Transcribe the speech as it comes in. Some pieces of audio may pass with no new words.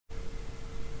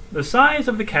The size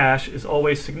of the cache is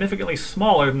always significantly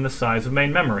smaller than the size of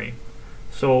main memory,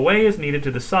 so a way is needed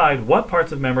to decide what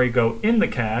parts of memory go in the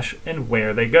cache and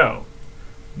where they go.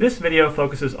 This video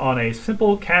focuses on a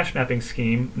simple cache mapping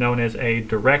scheme known as a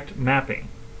direct mapping.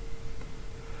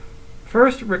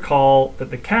 First, recall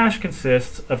that the cache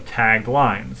consists of tagged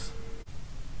lines.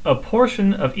 A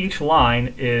portion of each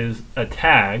line is a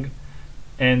tag,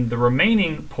 and the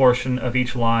remaining portion of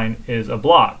each line is a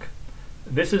block.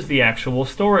 This is the actual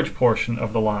storage portion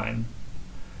of the line.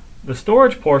 The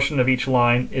storage portion of each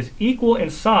line is equal in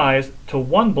size to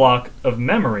one block of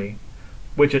memory,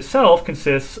 which itself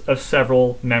consists of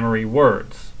several memory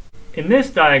words. In this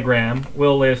diagram,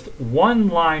 we'll list one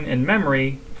line in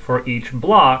memory for each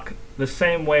block, the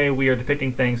same way we are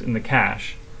depicting things in the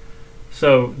cache.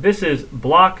 So this is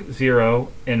block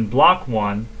 0 and block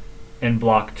 1 and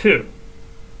block 2.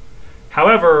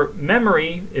 However,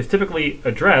 memory is typically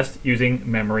addressed using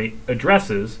memory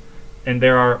addresses, and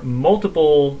there are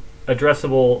multiple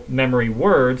addressable memory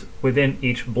words within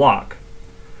each block.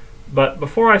 But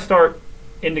before I start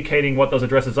indicating what those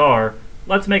addresses are,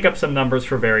 let's make up some numbers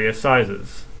for various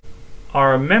sizes.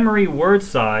 Our memory word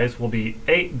size will be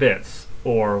 8 bits,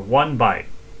 or 1 byte.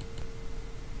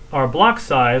 Our block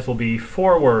size will be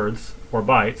 4 words, or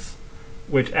bytes,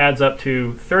 which adds up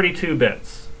to 32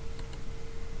 bits.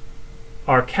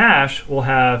 Our cache will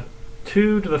have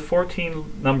 2 to the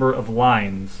 14 number of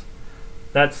lines.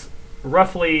 That's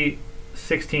roughly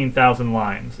 16,000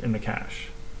 lines in the cache.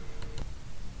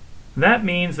 That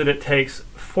means that it takes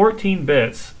 14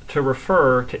 bits to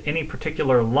refer to any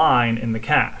particular line in the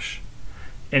cache.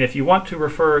 And if you want to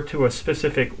refer to a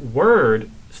specific word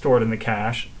stored in the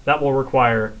cache, that will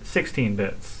require 16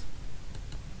 bits.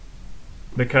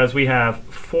 Because we have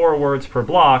 4 words per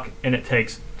block, and it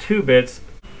takes 2 bits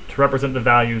to represent the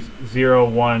values 0,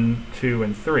 1, 2,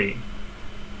 and 3.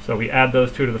 So we add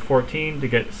those 2 to the 14 to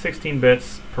get 16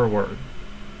 bits per word.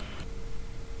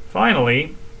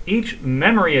 Finally, each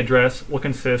memory address will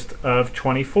consist of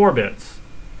 24 bits.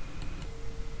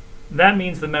 That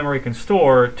means the memory can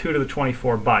store 2 to the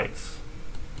 24 bytes.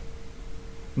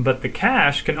 But the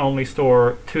cache can only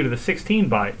store 2 to the 16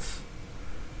 bytes.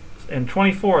 And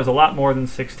 24 is a lot more than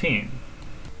 16.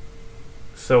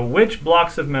 So which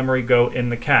blocks of memory go in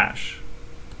the cache?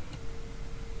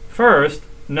 First,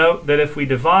 note that if we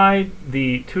divide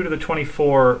the 2 to the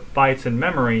 24 bytes in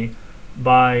memory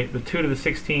by the 2 to the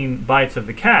 16 bytes of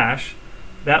the cache,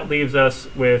 that leaves us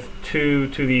with 2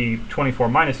 to the 24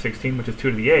 minus 16, which is 2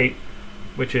 to the 8,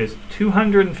 which is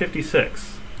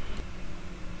 256.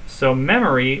 So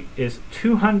memory is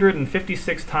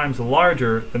 256 times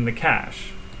larger than the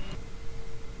cache.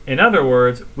 In other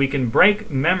words, we can break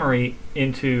memory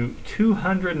into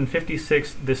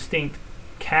 256 distinct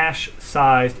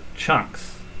cache-sized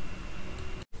chunks.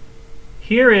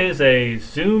 Here is a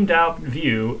zoomed-out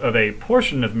view of a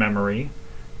portion of memory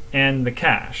and the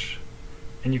cache.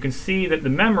 And you can see that the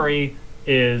memory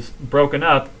is broken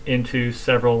up into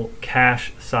several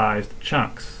cache-sized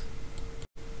chunks.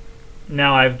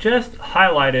 Now I've just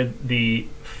highlighted the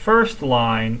first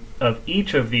line of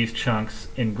each of these chunks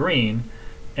in green,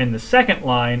 and the second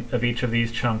line of each of these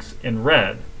chunks in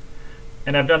red.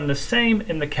 And I've done the same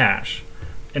in the cache.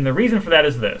 And the reason for that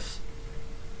is this.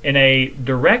 In a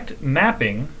direct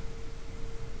mapping,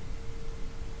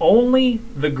 only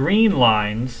the green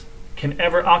lines can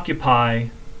ever occupy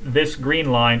this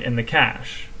green line in the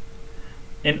cache.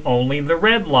 And only the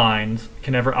red lines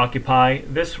can ever occupy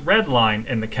this red line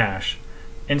in the cache,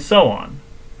 and so on.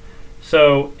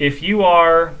 So if you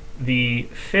are the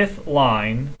 5th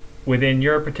line within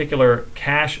your particular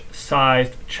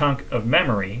cache-sized chunk of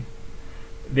memory,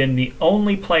 then the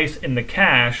only place in the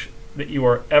cache that you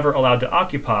are ever allowed to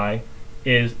occupy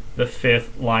is the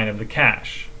 5th line of the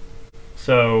cache.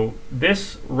 So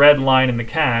this red line in the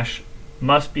cache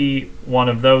must be one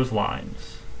of those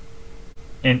lines.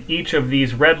 And each of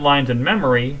these red lines in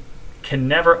memory can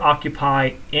never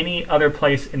occupy any other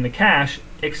place in the cache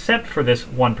except for this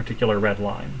one particular red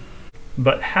line.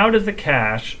 But how does the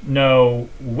cache know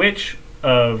which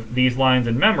of these lines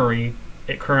in memory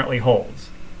it currently holds?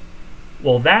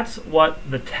 Well, that's what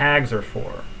the tags are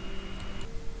for.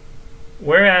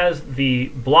 Whereas the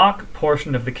block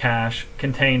portion of the cache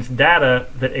contains data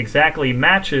that exactly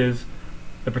matches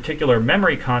the particular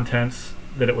memory contents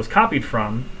that it was copied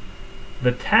from,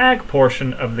 the tag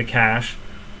portion of the cache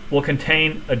will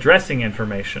contain addressing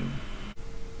information.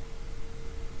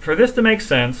 For this to make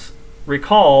sense,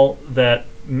 recall that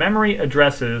memory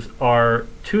addresses are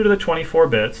 2 to the 24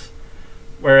 bits,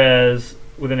 whereas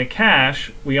within a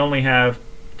cache we only have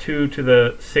 2 to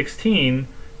the 16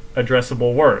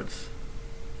 addressable words.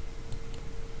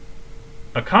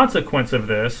 A consequence of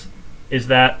this is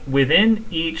that within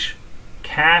each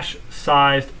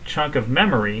cache-sized chunk of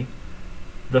memory,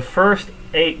 the first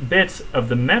 8 bits of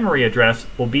the memory address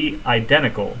will be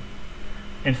identical.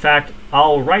 In fact,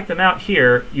 I'll write them out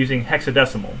here using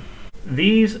hexadecimal.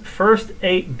 These first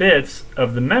 8 bits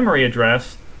of the memory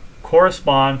address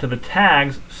correspond to the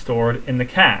tags stored in the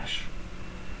cache.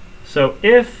 So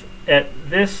if at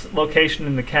this location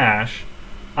in the cache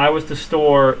I was to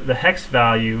store the hex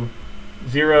value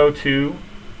 02,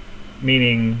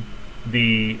 meaning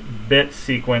the bit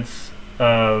sequence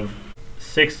of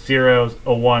 6 zeros,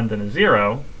 a 1, then a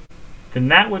 0, then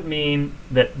that would mean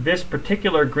that this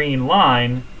particular green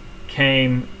line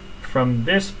came from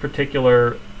this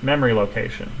particular memory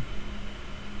location.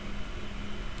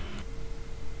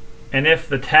 And if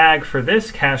the tag for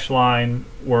this cache line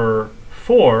were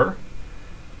 4,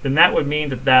 then that would mean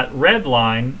that that red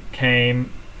line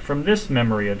came from this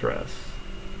memory address.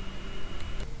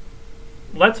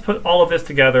 Let's put all of this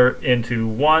together into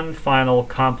one final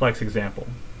complex example.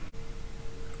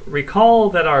 Recall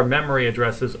that our memory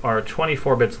addresses are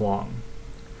 24 bits long.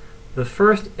 The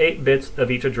first 8 bits of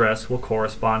each address will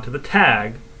correspond to the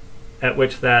tag at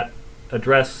which that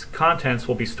address contents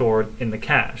will be stored in the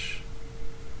cache.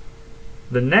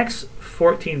 The next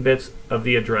 14 bits of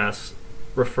the address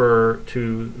refer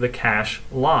to the cache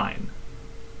line.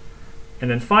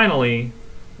 And then finally,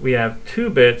 we have 2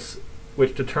 bits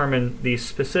which determine the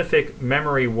specific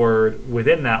memory word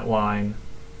within that line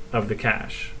of the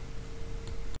cache.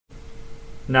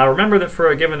 Now remember that for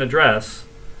a given address,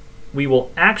 we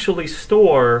will actually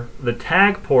store the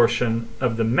tag portion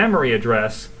of the memory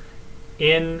address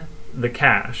in the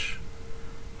cache.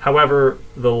 However,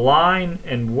 the line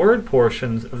and word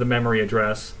portions of the memory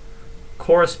address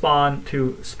correspond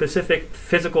to specific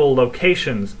physical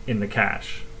locations in the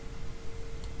cache.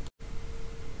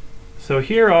 So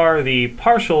here are the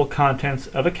partial contents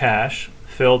of a cache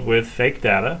filled with fake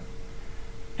data,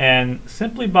 and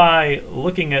simply by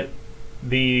looking at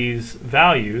these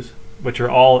values, which are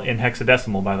all in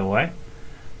hexadecimal by the way,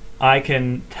 I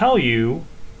can tell you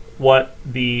what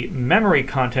the memory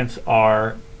contents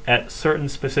are at certain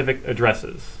specific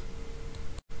addresses.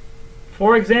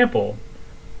 For example,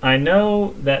 I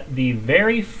know that the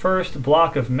very first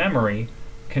block of memory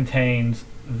contains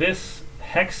this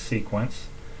hex sequence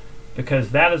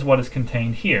because that is what is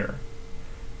contained here.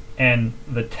 And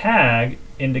the tag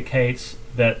indicates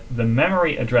that the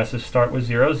memory addresses start with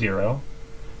 00,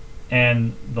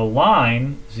 and the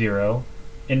line 0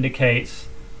 indicates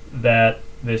that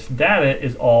this data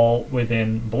is all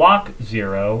within block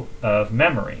 0 of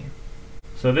memory.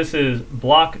 So this is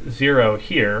block 0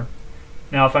 here.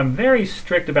 Now if I'm very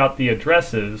strict about the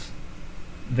addresses,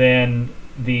 then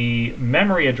the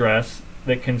memory address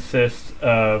that consists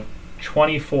of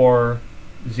 24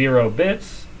 0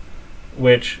 bits,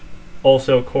 which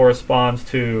also corresponds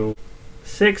to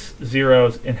 6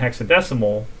 zeros in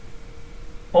hexadecimal,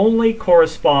 only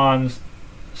corresponds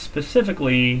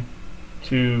specifically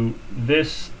to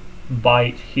this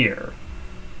byte here,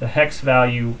 the hex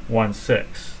value 16.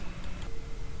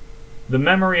 The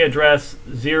memory address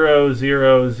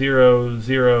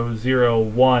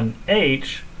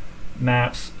 000001H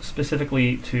maps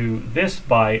specifically to this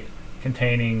byte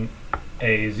containing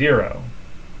a 0.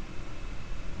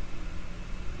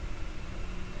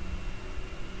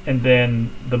 And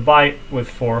then the byte with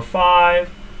 4, 5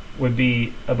 would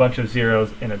be a bunch of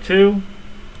zeros and a 2.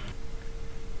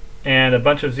 And a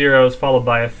bunch of zeros followed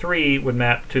by a 3 would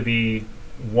map to the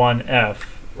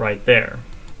 1F right there.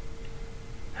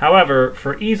 However,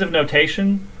 for ease of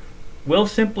notation, we'll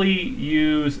simply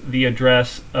use the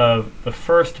address of the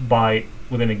first byte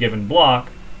within a given block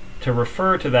to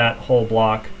refer to that whole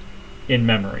block in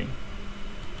memory.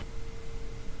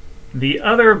 The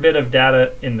other bit of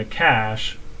data in the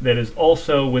cache that is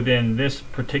also within this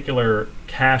particular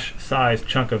cache-sized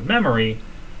chunk of memory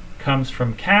comes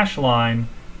from cache line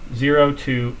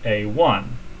 02A1.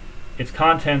 Its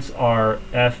contents are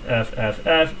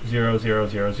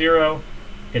FFFF0000.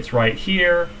 It's right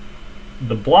here.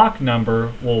 The block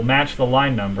number will match the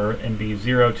line number and be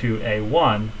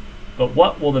 02A1, but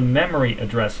what will the memory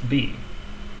address be?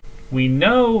 We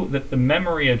know that the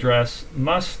memory address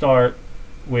must start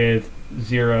with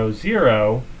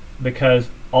 00 because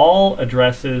all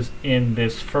addresses in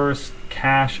this first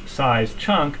cache-sized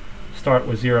chunk start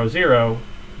with 00.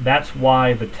 That's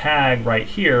why the tag right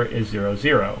here is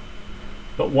 00.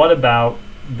 But what about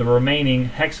the remaining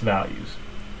hex values?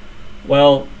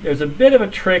 Well, there's a bit of a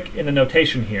trick in the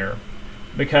notation here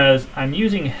because I'm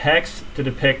using hex to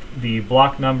depict the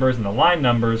block numbers and the line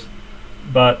numbers,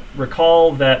 but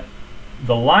recall that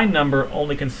the line number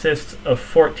only consists of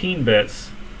 14 bits,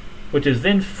 which is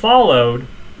then followed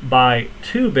by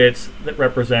 2 bits that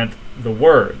represent the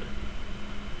word.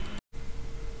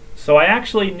 So I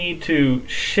actually need to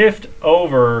shift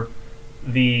over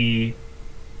the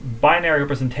binary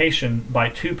representation by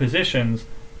 2 positions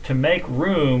to make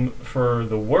room for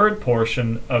the word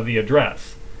portion of the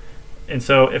address. And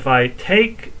so if I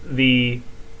take the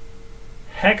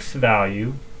hex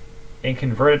value and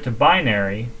convert it to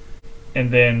binary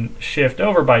and then shift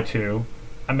over by 2,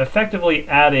 I'm effectively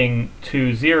adding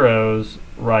 2 zeros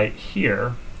right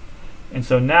here. And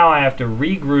so now I have to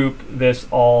regroup this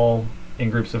all in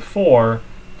groups of 4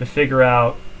 to figure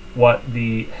out what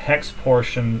the hex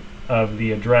portion of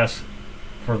the address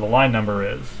for the line number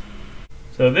is.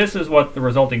 So this is what the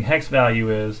resulting hex value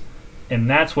is, and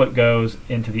that's what goes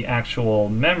into the actual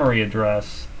memory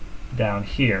address down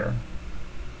here.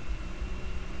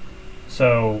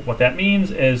 So what that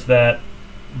means is that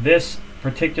this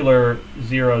particular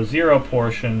 00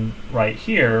 portion right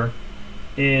here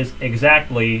is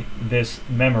exactly this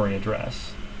memory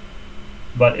address.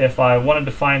 But if I wanted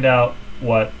to find out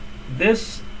what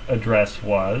this address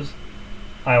was,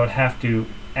 I would have to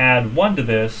add 1 to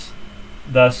this,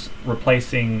 thus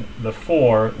replacing the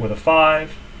 4 with a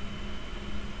 5,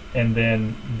 and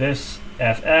then this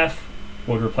FF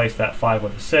would replace that 5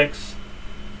 with a 6,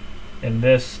 and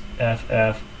this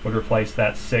FF would replace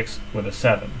that 6 with a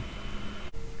 7.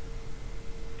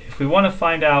 If we want to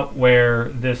find out where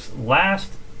this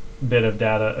last bit of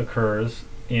data occurs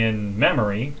in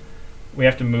memory, we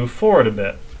have to move forward a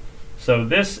bit. So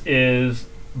this is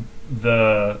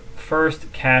the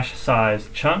first cache size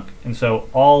chunk, and so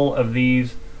all of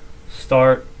these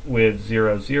start with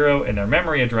 00 in their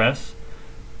memory address.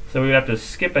 So we would have to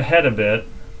skip ahead a bit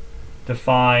to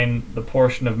find the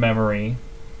portion of memory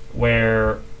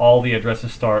where all the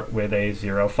addresses start with a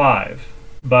 05.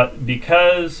 But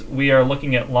because we are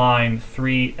looking at line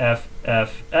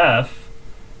 3FFF,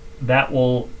 that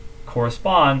will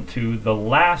correspond to the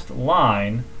last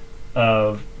line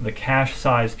of the cache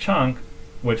size chunk,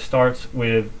 which starts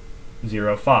with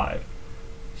 05.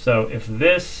 So if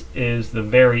this is the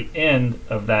very end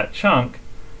of that chunk,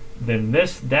 then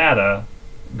this data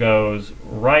goes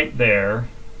right there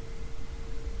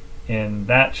in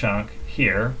that chunk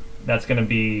here. That's going to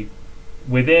be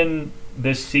within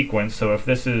this sequence. So if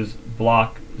this is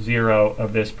block 0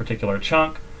 of this particular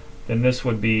chunk, then this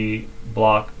would be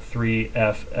block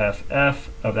 3FFF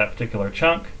of that particular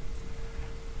chunk.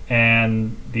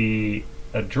 And the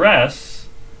address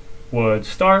would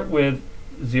start with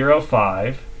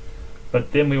 05,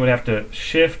 but then we would have to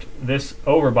shift this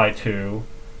over by 2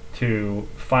 to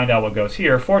find out what goes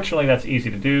here. Fortunately, that's easy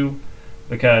to do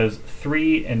because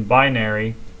 3 in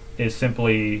binary is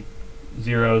simply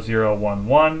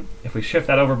 0011. If we shift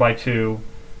that over by 2,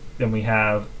 then we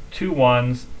have 2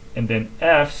 1s, and then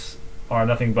F's are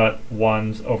nothing but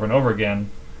 1s over and over again.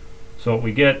 So what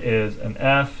we get is an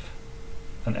F,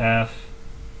 an F,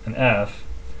 an F,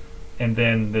 and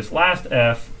then this last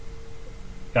F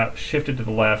got shifted to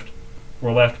the left.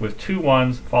 We're left with 2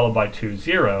 1s followed by 2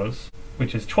 zeros,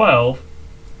 which is 12,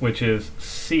 which is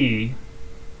C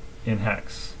in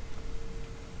hex.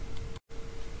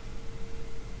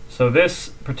 So this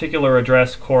particular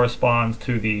address corresponds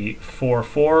to the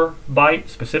 44 byte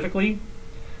specifically,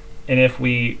 and if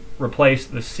we replace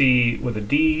the C with a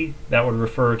D, that would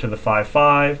refer to the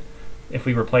 55. If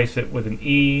we replace it with an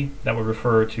E, that would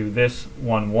refer to this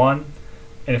 11.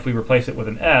 And if we replace it with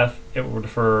an F, it would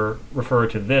refer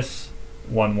to this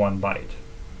 11 byte.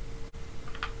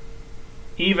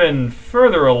 Even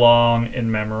further along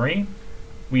in memory,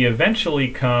 we eventually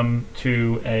come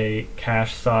to a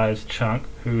cache size chunk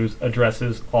whose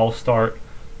addresses all start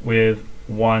with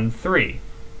 13.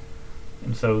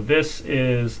 And so this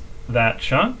is that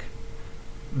chunk.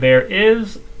 There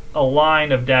is a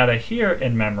line of data here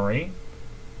in memory,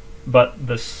 but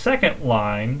the second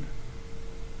line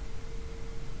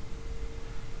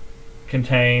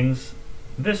contains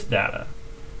this data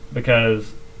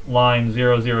because line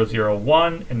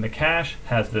 0001 in the cache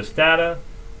has this data.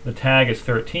 The tag is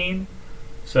 13.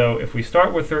 So if we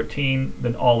start with 13,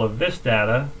 then all of this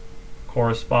data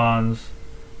corresponds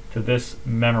to this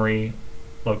memory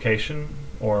location,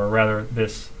 or rather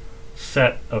this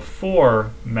set of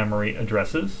 4 memory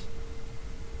addresses.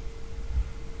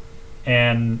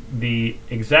 And the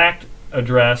exact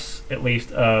address, at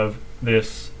least of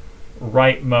this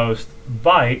rightmost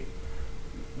byte,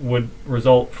 would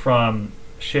result from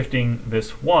shifting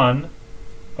this 1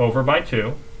 over by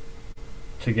 2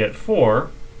 to get 4,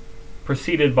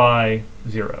 preceded by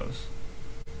zeros.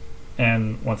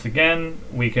 And once again,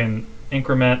 we can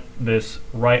increment this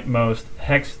rightmost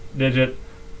hex digit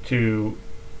to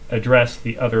address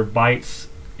the other bytes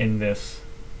in this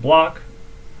block.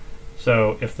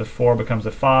 So if the 4 becomes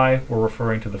a 5, we're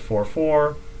referring to the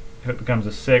 4-4. If it becomes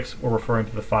a 6, we're referring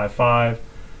to the 5-5.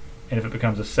 And if it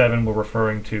becomes a 7, we're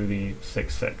referring to the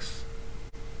 6-6.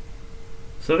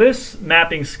 So this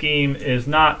mapping scheme is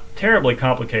not terribly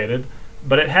complicated,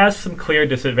 but it has some clear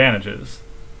disadvantages.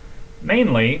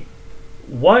 Mainly,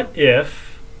 what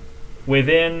if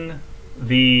within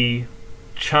the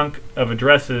chunk of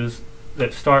addresses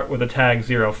that start with a tag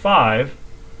 05,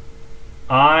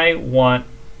 I want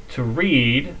to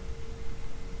read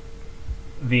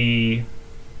the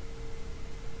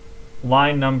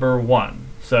line number 1.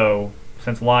 So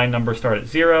since line numbers start at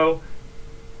 0,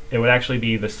 it would actually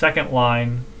be the second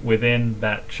line within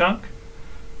that chunk.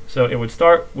 So it would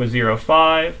start with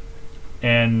 05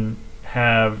 and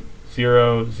have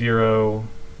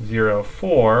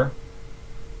 0004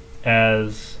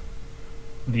 as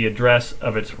the address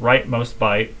of its rightmost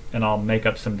byte, and I'll make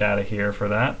up some data here for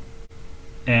that.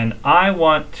 And I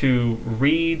want to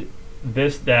read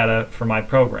this data for my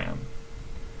program.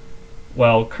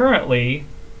 Well, currently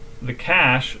the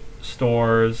cache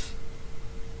stores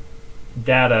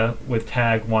data with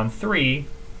tag 13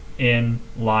 in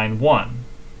line 1.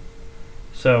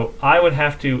 So I would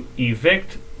have to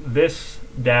evict this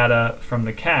data from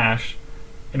the cache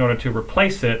in order to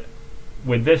replace it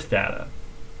with this data.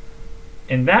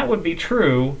 And that would be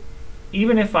true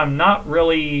even if I'm not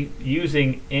really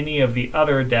using any of the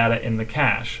other data in the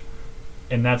cache.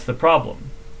 And that's the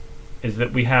problem, is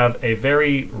that we have a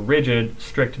very rigid,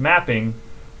 strict mapping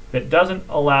that doesn't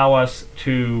allow us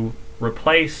to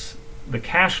replace the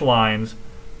cache lines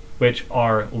which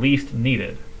are least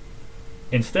needed.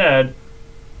 Instead,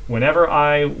 whenever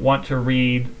I want to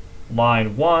read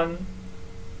line 1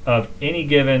 of any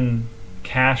given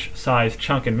cache size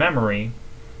chunk in memory,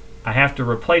 I have to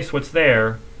replace what's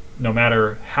there no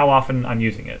matter how often I'm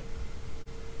using it.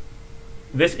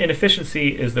 This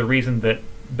inefficiency is the reason that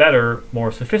better,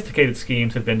 more sophisticated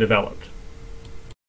schemes have been developed.